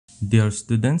Dear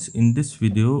students, in this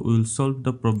video we will solve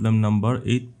the problem number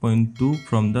 8.2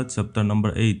 from the chapter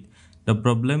number 8. The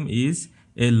problem is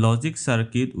a logic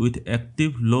circuit with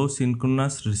active low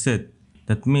synchronous reset.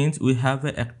 That means we have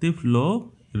an active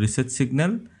low reset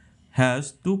signal,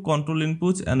 has two control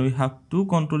inputs, and we have two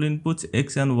control inputs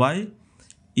x and y.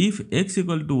 If x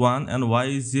equal to 1 and y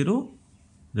is 0,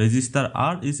 resistor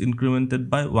R is incremented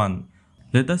by 1.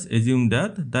 Let us assume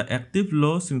that the active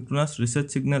low synchronous reset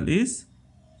signal is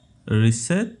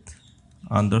reset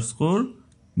underscore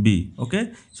B.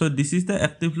 Okay, so this is the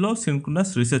active low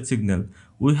synchronous reset signal.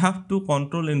 We have two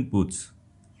control inputs,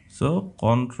 so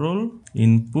control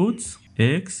inputs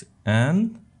x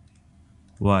and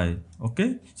y.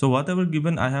 Okay, so whatever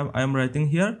given I am writing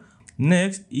here.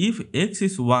 Next, if x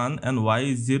is 1 and y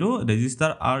is 0,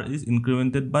 resistor R is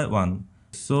incremented by 1.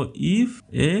 So if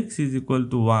x is equal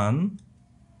to 1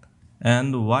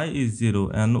 and y is 0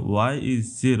 and y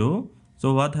is 0,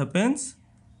 so what happens?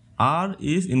 R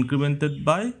is incremented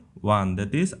by 1.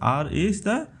 That is, R is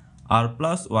the R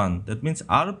plus 1. That means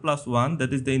R plus 1,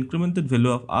 that is the incremented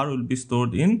value of R, will be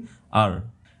stored in R.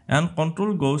 And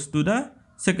control goes to the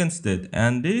second state.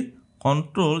 And the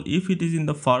control, if it is in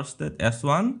the first state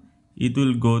S1, it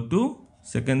will go to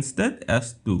second state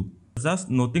S2.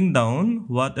 Just noting down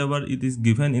whatever it is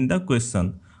given in the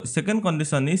question. Second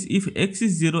condition is if x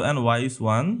is 0 and y is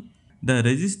 1, the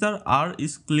resistor R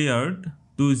is cleared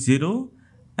to 0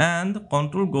 and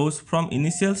control goes from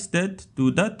initial state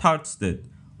to the third state.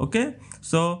 Okay,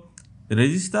 so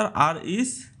resistor R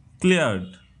is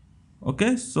cleared.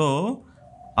 Okay, so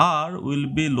R will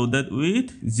be loaded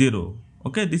with 0.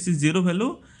 Okay, this is 0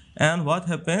 value, and what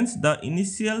happens? The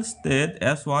initial state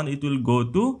S1, it will go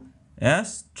to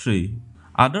S3.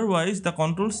 Otherwise, the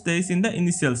control stays in the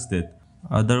initial state.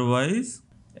 Otherwise,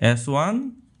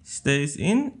 S1 stays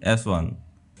in S1.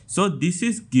 So this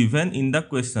is given in the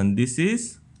question. This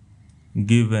is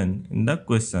given in the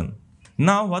question.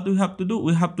 Now what we have to do?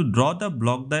 We have to draw the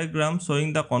block diagram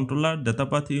showing the controller data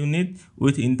path unit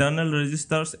with internal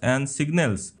registers and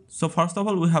signals. So first of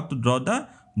all, we have to draw the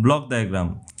block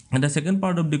diagram. And the second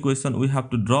part of the question, we have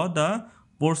to draw the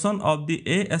portion of the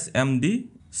ASMD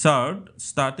chart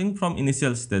starting from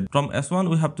initial state. From S1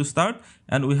 we have to start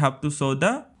and we have to show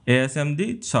the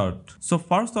ASMD chart. So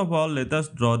first of all, let us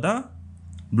draw the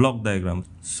block diagram.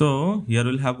 So here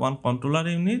we'll have one controller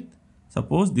unit.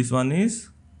 Suppose this one is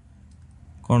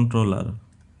controller.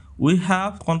 We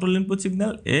have control input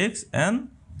signal x and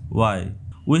y.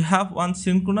 We have one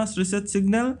synchronous reset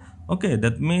signal. Okay,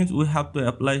 that means we have to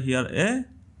apply here a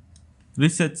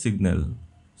reset signal.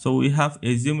 So we have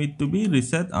assumed it to be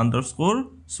reset underscore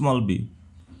small b.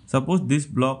 Suppose this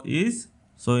block is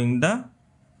showing the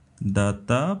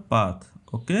data path.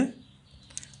 Okay,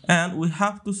 and we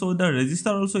have to show the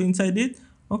resistor also inside it.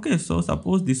 Okay, so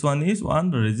suppose this one is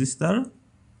one resistor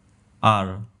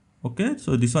R. Okay,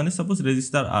 so this one is suppose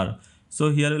resistor R. So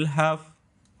here we'll have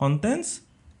contents.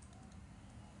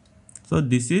 So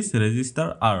this is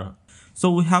resistor R. So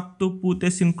we have to put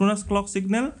a synchronous clock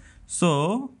signal.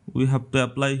 So we have to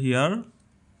apply here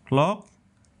clock,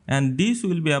 and this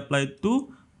will be applied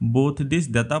to both this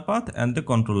data path and the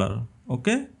controller.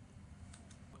 Okay,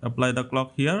 apply the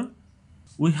clock here.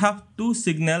 We have two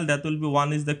signal, that will be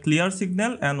one is the clear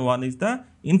signal and one is the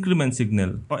increment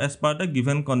signal as per the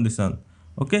given condition.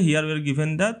 Okay, here we are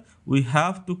given that we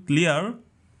have to clear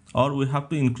or we have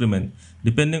to increment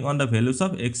depending on the values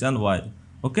of x and y.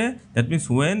 Okay, that means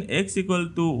when x equal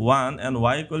to 1 and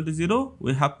y equal to 0,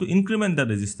 we have to increment the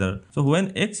resistor. So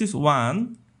when x is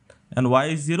 1 and y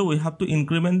is 0, we have to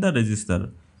increment the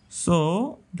resistor.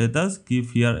 So let us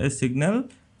give here a signal.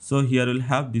 So here we'll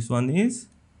have this one is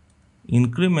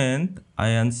increment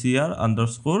INCR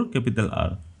underscore capital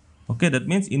R. Okay, that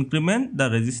means increment the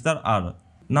resistor R.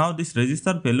 Now this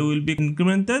resistor value will be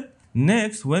incremented.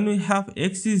 Next, when we have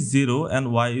x is 0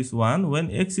 and y is 1,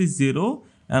 when x is 0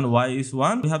 and y is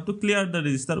 1, we have to clear the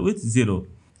resistor with 0.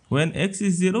 When x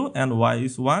is 0 and y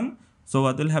is 1, so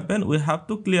what will happen? We have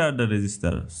to clear the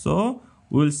resistor. So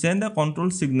we will send a control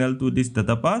signal to this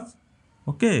data path.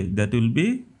 Okay, that will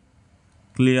be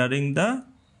clearing the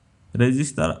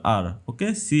resistor R.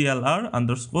 Okay, CLR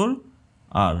underscore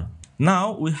R.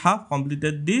 Now we have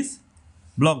completed this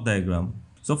block diagram.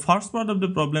 So first part of the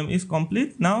problem is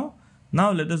complete. Now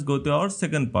let us go to our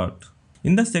second part.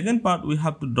 In the second part, we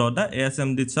have to draw the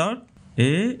ASMD chart.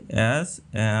 ASMD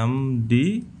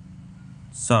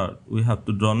chart we have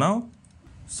to draw now.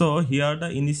 So here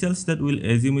the initial state will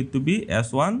assume it to be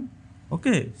S1.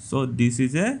 Okay, so this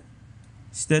is a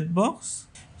state box.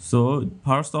 So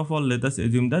first of all, let us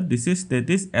assume that this is state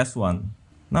is S1.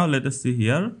 Now let us see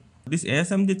here. This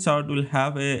ASMD chart will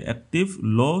have a active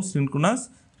low synchronous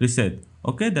reset.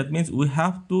 Okay, that means we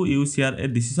have to use here a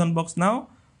decision box now.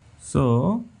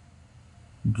 So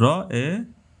draw a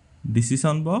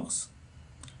decision box.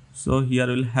 So here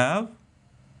we'll have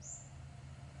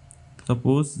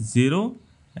suppose 0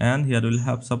 and here we'll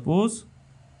have suppose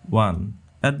 1.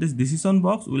 At this decision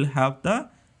box we'll have the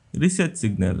reset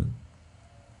signal,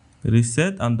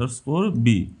 reset underscore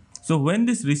B. So when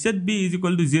this reset B is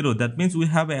equal to 0, that means we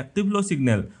have an active low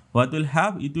signal. What will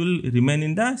have, it will remain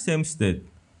in the same state.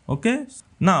 Okay.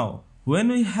 Now when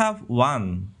we have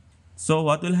 1, so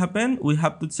what will happen? We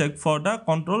have to check for the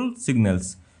control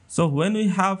signals. So when we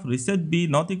have reset B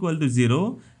not equal to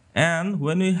 0 and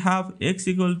when we have x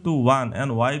equal to 1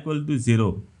 and y equal to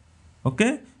 0.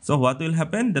 Okay. So what will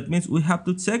happen? That means we have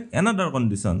to check another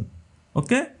condition.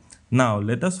 Okay. Now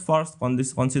let us first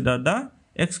consider the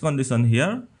x condition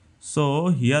here. So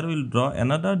here we'll draw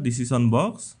another decision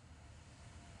box.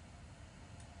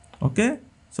 Okay.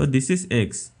 So this is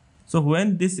x. So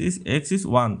when this is x is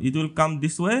 1, it will come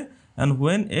this way, and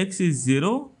when x is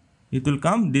 0, it will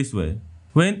come this way.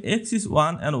 When x is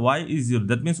 1 and y is 0,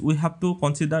 that means we have to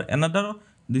consider another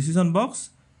decision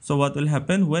box. So what will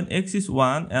happen? When x is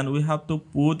 1 and we have to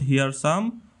put here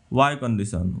some y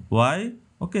condition. Y.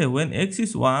 Okay, when x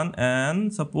is 1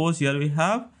 and suppose here we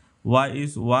have y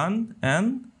is 1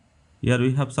 and here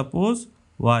we have suppose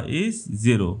y is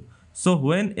 0. So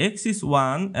when x is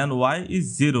 1 and y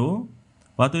is 0,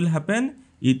 what will happen?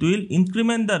 It will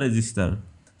increment the register.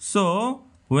 So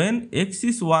when x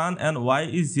is 1 and y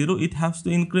is 0, it has to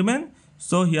increment.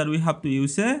 So here we have to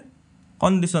use a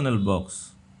conditional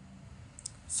box.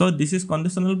 So this is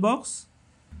conditional box.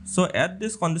 So at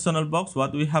this conditional box,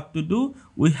 what we have to do?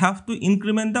 We have to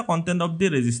increment the content of the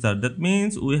register. That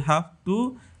means we have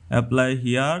to apply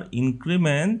here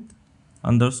increment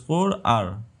underscore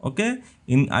r. Okay,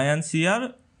 in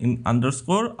INCR in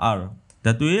underscore r,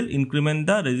 that will increment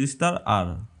the register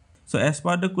r. So as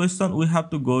per the question, we have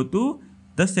to go to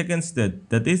the second state,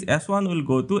 that is S1 will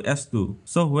go to S2.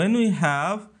 So when we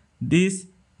have this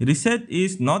reset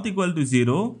is not equal to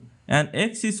 0 and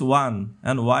x is 1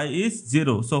 and y is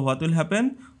 0, so what will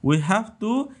happen? We have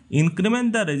to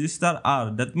increment the register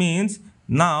r. That means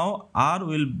now r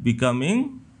will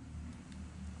becoming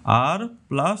r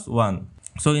plus 1.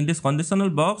 So in this conditional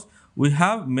box, we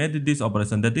have made this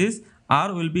operation, that is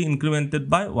r will be incremented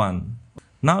by 1.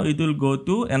 Now it will go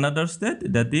to another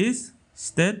state, that is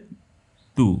state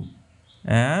 2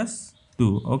 as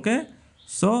 2. Okay,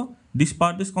 so this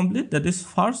part is complete. That is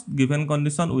first given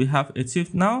condition we have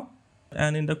achieved now,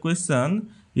 and in the question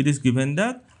it is given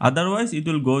that otherwise it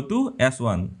will go to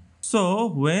S1. So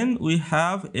when we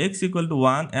have x equal to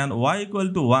 1 and y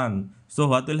equal to 1, so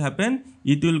what will happen?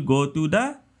 It will go to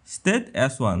the state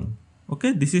S1.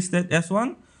 Okay, this is state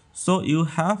S1. So you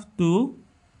have to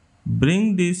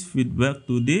bring this feedback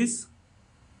to this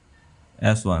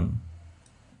S1.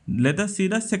 Let us see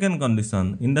the second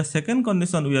condition. In the second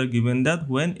condition, we are given that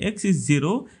when x is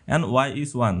 0 and y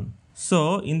is 1.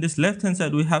 So in this left hand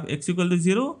side, we have x equal to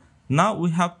 0. Now we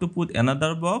have to put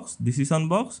another box, decision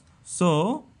box.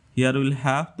 So here we will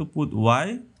have to put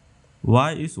y.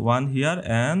 Y is 1 here,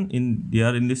 and in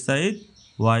this side,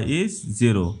 y is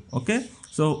 0. Okay.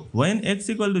 So when x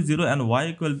equal to 0 and y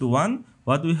equal to 1,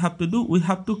 what we have to do? We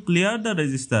have to clear the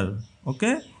register.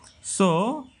 Okay.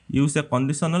 So use a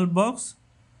conditional box.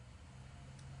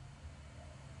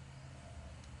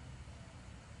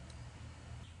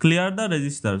 Clear the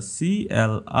register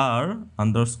CLR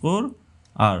underscore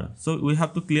R. So we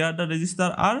have to clear the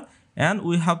register R, and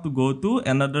we have to go to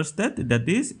another state, that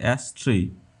is S3.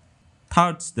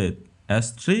 Third state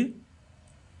S3.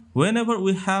 Whenever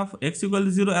we have x equal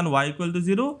to 0 and y equal to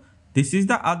 0, this is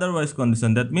the otherwise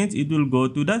condition. That means it will go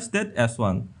to the state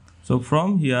S1. So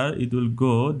from here it will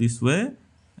go this way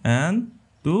and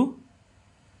to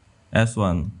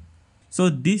S1. So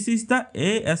this is the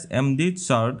ASMD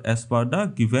chart as per the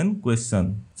given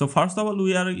question. So first of all,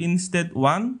 we are in state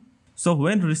 1. So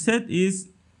when reset is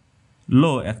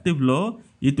low, active low,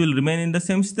 it will remain in the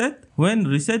same state. When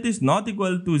reset is not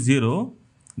equal to 0,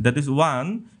 that is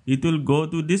 1, it will go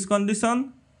to this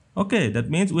condition. Okay, that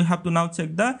means we have to now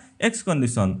check the x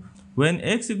condition. When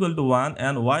x equal to 1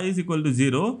 and y is equal to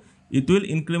 0, it will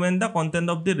increment the content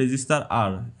of the register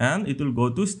R, and it will go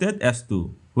to state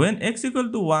S2. When x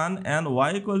equal to 1 and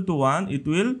y equal to 1, it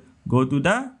will go to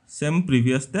the same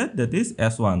previous state, that is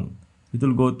S1. It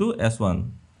will go to S1.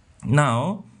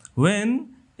 Now,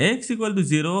 when x equal to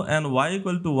 0 and y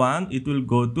equal to 1, it will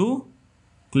go to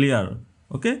clear.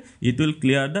 Okay, it will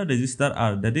clear the register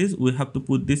R. That is, we have to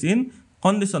put this in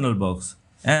conditional box.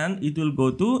 and it will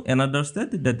go to another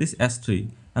state, that is S3.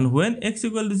 And when x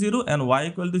equal to 0 and y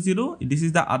equal to 0, this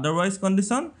is the otherwise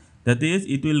condition, that is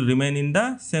it will remain in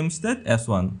the same state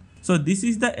S1. So this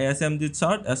is the ASMD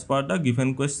chart as per the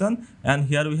given question, and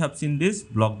here we have seen this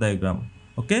block diagram.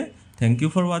 Okay, thank you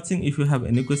for watching. If you have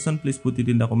any question, please put it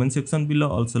in the comment section below.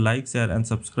 Also like, share and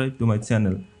subscribe to my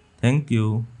channel. Thank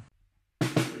you.